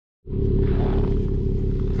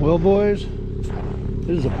Well, boys,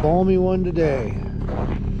 this is a balmy one today.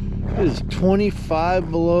 It is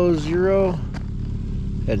 25 below zero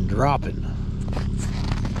and dropping.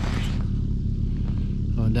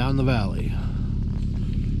 Going down the valley.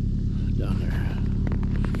 Down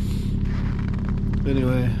there.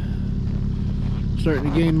 Anyway, starting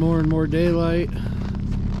to gain more and more daylight.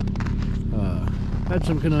 Had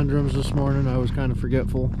some conundrums this morning. I was kind of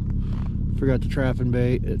forgetful. Forgot the trapping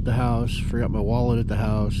bait at the house. Forgot my wallet at the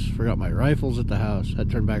house. Forgot my rifles at the house. Had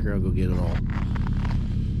to turn back around and go get it all.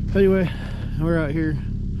 Anyway, we're out here.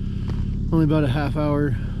 Only about a half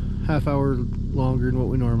hour longer than what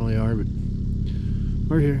we normally are, but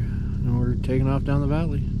we're here and we're taking off down the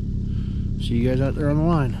valley. See you guys out there on the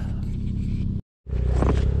line.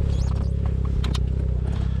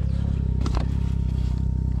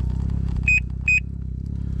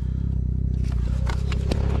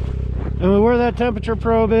 And where that temperature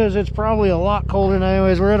probe is, it's probably a lot colder than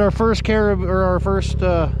anyways. We're at our first caribou, or our first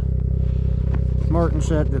marten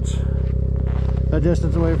set that's a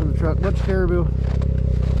distance away from the truck. What's caribou?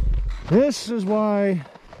 This is why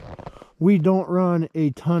we don't run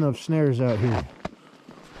a ton of snares out here.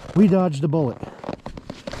 We dodged a bullet.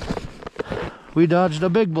 We dodged a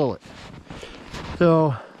big bullet.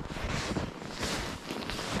 So,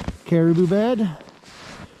 caribou bed,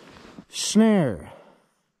 snare.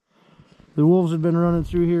 The wolves had been running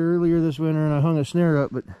through here earlier this winter and I hung a snare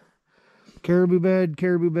up, but caribou bed,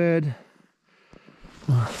 caribou bed.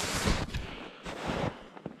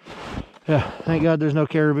 Yeah, thank God there's no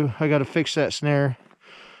caribou. I got to fix that snare.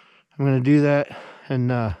 I'm going to do that.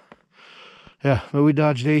 And yeah, but we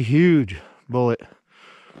dodged a huge bullet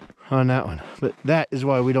on that one. But that is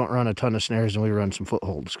why we don't run a ton of snares and we run some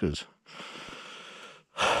footholds, because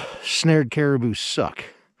snared caribou suck.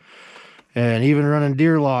 And even running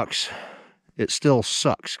deer locks, it still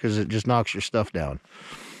sucks because it just knocks your stuff down.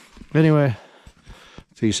 Anyway,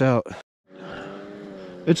 peace out.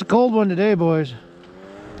 It's a cold one today, boys.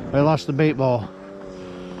 I lost the bait ball.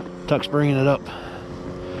 Tuck's bringing it up.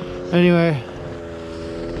 Anyway,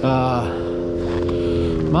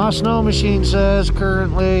 my snow machine says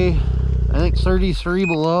currently, I think 33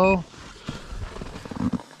 below.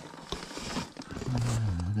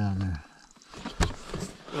 Down there.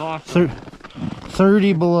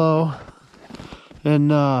 30 below.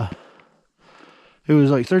 And it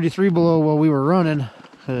was like 33 below while we were running.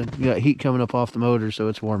 And we got heat coming up off the motor, so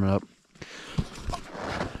it's warming up.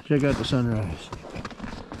 Check out the sunrise.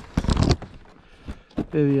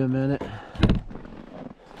 Give you a minute.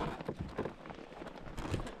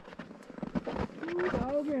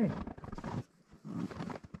 Okay.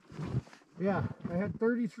 Yeah, I had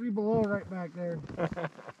 33 below right back there.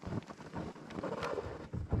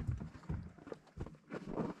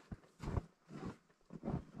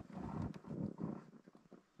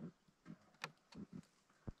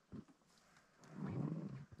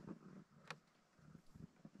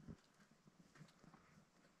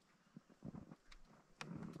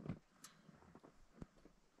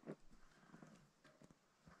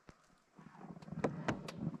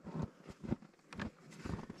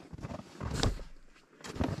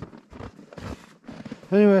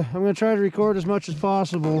 Anyway, I'm going to try to record as much as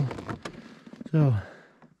possible. So,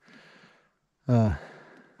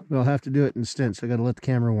 we'll have to do it in stints. I got to let the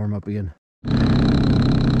camera warm up again.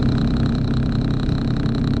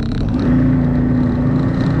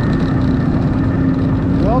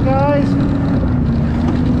 Well, guys,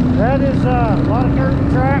 that is a lot of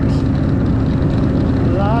caribou tracks.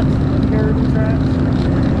 Lots of caribou tracks.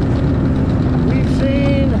 We've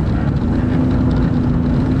seen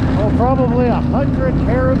probably 100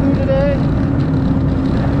 caribou today,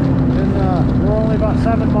 and we're only about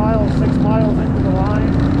 7 miles, 6 miles into the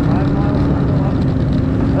line, 5 miles into the line.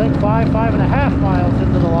 I think 5.5 miles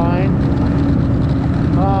into the line.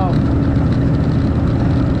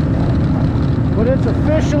 But it's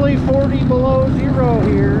officially 40 below zero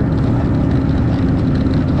here,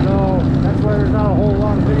 so that's why there's not a whole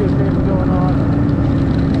lot of videotaping going on.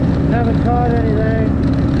 Haven't caught anything.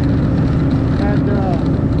 Had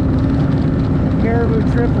caribou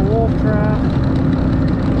trip, a wolf trap,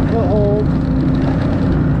 foothold.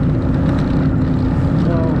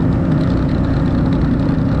 So,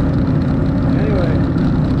 anyway,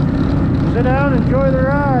 sit down, enjoy the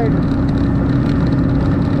ride.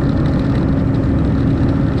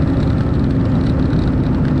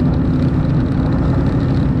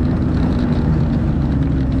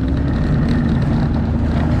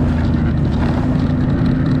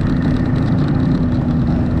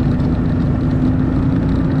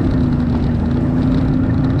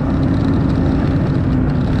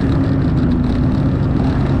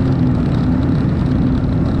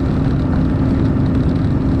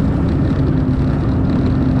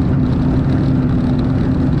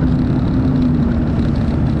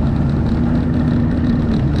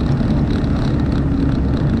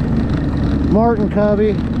 marten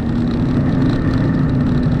cubby.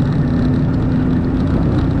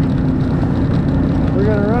 We're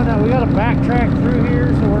gonna run out. We gotta backtrack through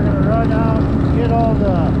here, so we're gonna run out, get all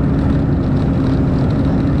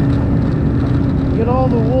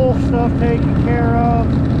the wolf stuff taken care of,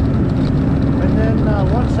 and then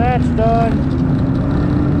once that's done,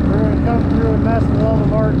 we're gonna come through and mess with all the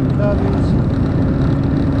marten cubbies.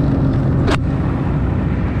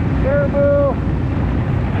 Caribou.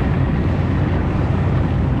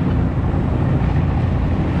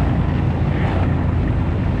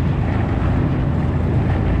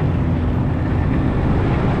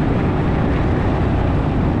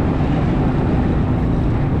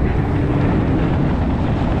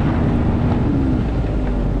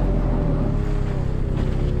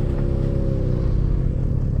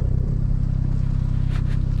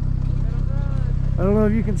 I don't know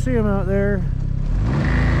if you can see them out there.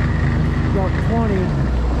 About 20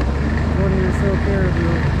 or so caribou.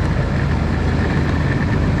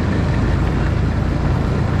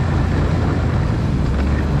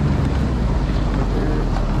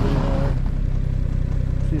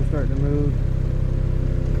 See them starting to move.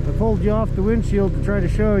 I pulled you off the windshield to try to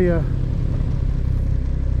show you.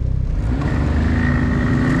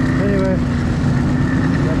 Anyway,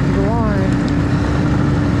 back to the line.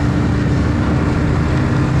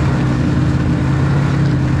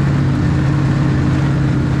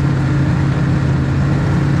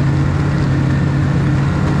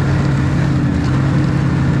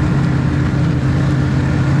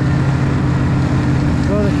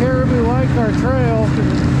 Our trail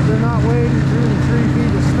because they're not wading through the 3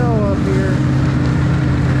 feet of snow up here,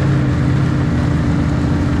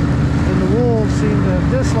 and the wolves seem to have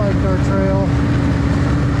disliked our trail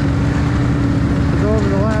because over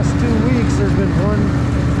the last 2 weeks there's been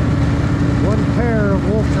one pair of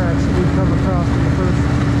wolf tracks that we've come across in the first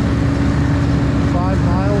 5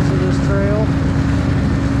 miles of this trail.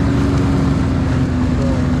 So,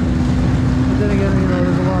 but then again, you know,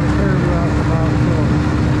 there's a lot of caribou out and about, so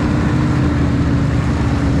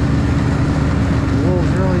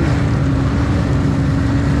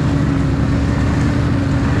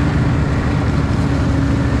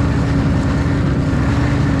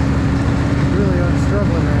really I'm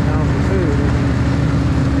struggling right now for food.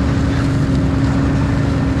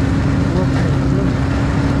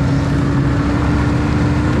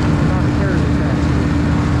 Not caribou tracks.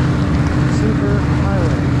 Super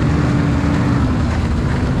highway.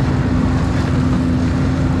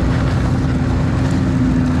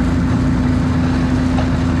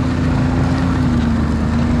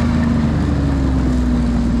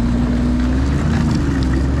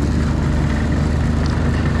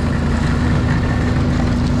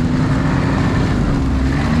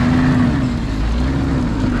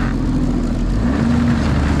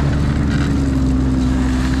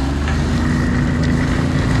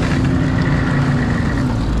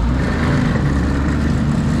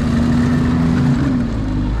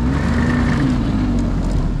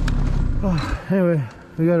 Anyway,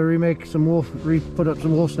 we got to remake some put up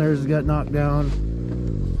some wolf snares that got knocked down,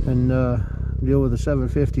 and deal with the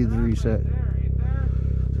 750 to reset.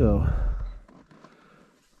 So,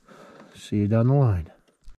 see you down the line.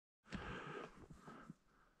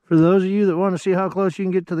 For those of you that want to see how close you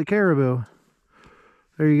can get to the caribou,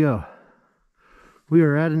 there you go. We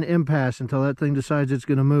are at an impasse until that thing decides it's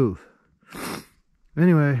going to move.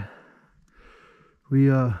 Anyway,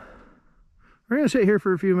 we're going to sit here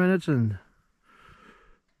for a few minutes and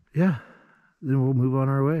yeah, then we'll move on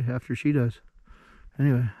our way after she does.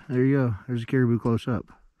 Anyway, there you go. There's a caribou close up.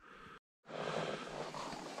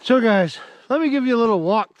 So guys, let me give you a little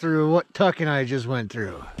walkthrough of what Tuck and I just went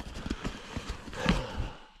through.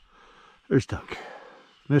 There's Tuck.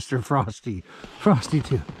 Mr. Frosty. Frosty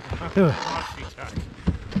too. Frosty Tuck.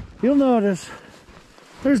 You'll notice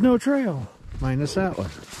there's no trail, minus that one.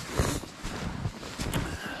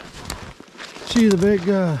 See the big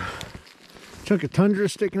chunk of tundra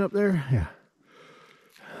sticking up there? Yeah.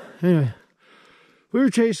 Anyway, we were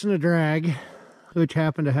chasing a drag, which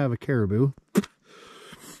happened to have a caribou,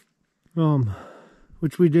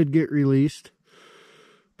 which we did get released.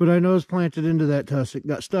 But I nose planted into that tussock,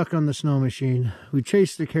 got stuck on the snow machine. We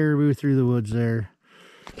chased the caribou through the woods there.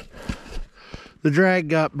 The drag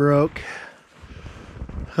got broke.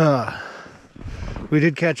 We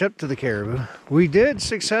did catch up to the caribou. We did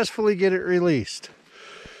successfully get it released.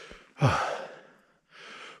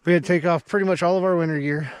 We had to take off pretty much all of our winter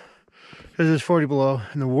gear because it's 40 below,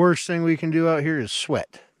 and the worst thing we can do out here is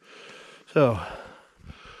sweat. So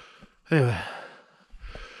anyway,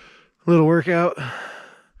 a little workout,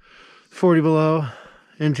 40 below,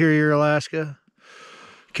 interior Alaska.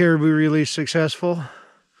 caribou release successful.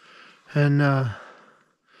 And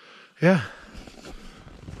yeah,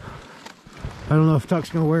 I don't know if Tuck's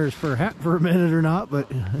gonna wear his fur hat for a minute or not, but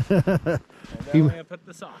Put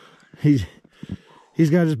this on. he's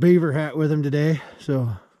got his beaver hat with him today. So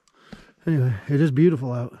anyway, it is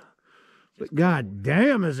beautiful out, but god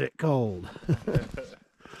damn is it cold.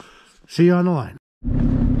 See you on the line.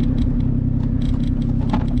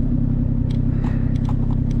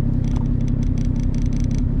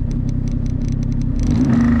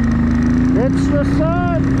 It's the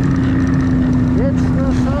sun! It's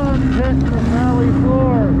the sun hitting the valley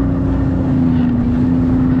floor.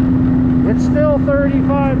 It's still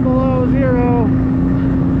 35 below zero.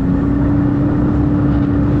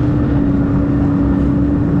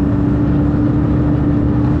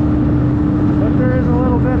 But there is a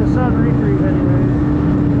little bit of sun reprieve anyways.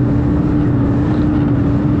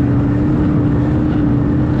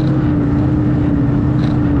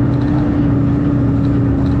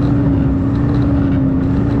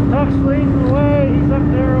 Tuck's leading the way, he's up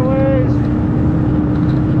there a ways.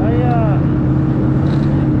 I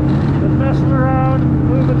was messing around,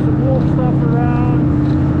 moving some wolf stuff around.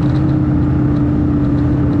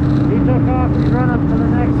 He took off, he's run up to the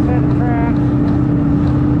next set of tracks.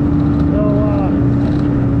 So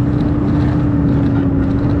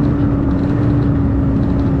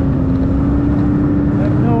I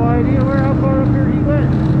have no idea how far up here he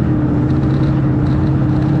went.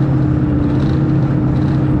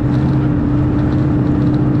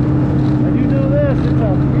 It's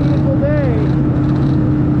a beautiful day.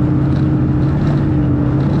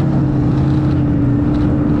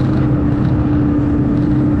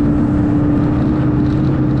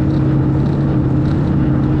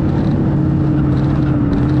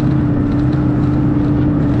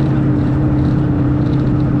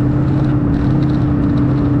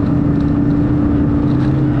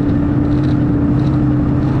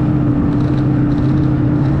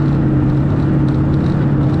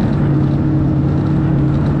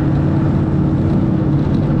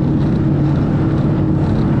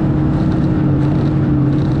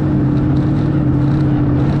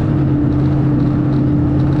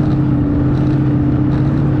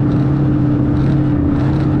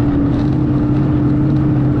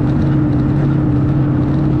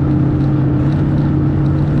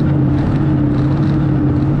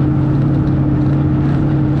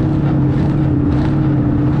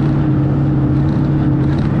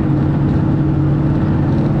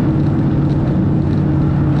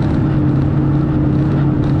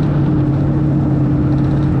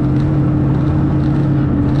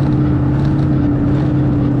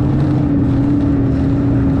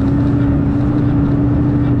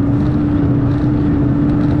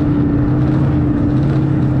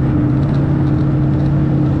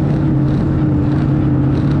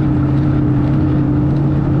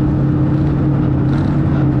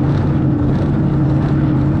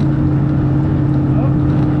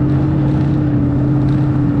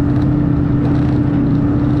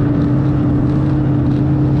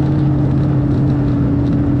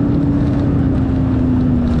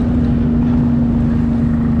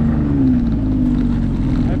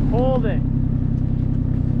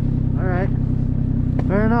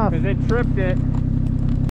 Because it tripped it.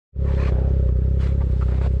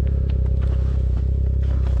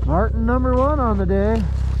 Martin number 1 on the day.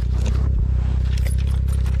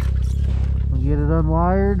 We'll get it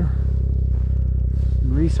unwired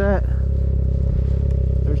and reset.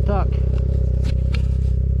 There's Tuck.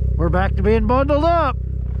 We're back to being bundled up.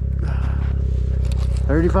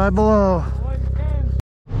 35 below.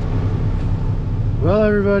 Well,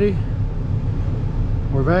 everybody,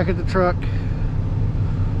 we're back at the truck.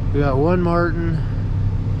 We got one Martin,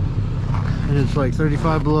 and it's like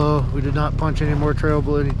 35 below. We did not punch any more trail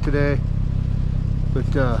blade today, but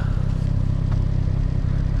there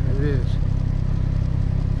it is.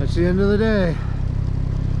 That's the end of the day.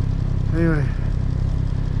 Anyway,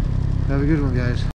 have a good one, guys.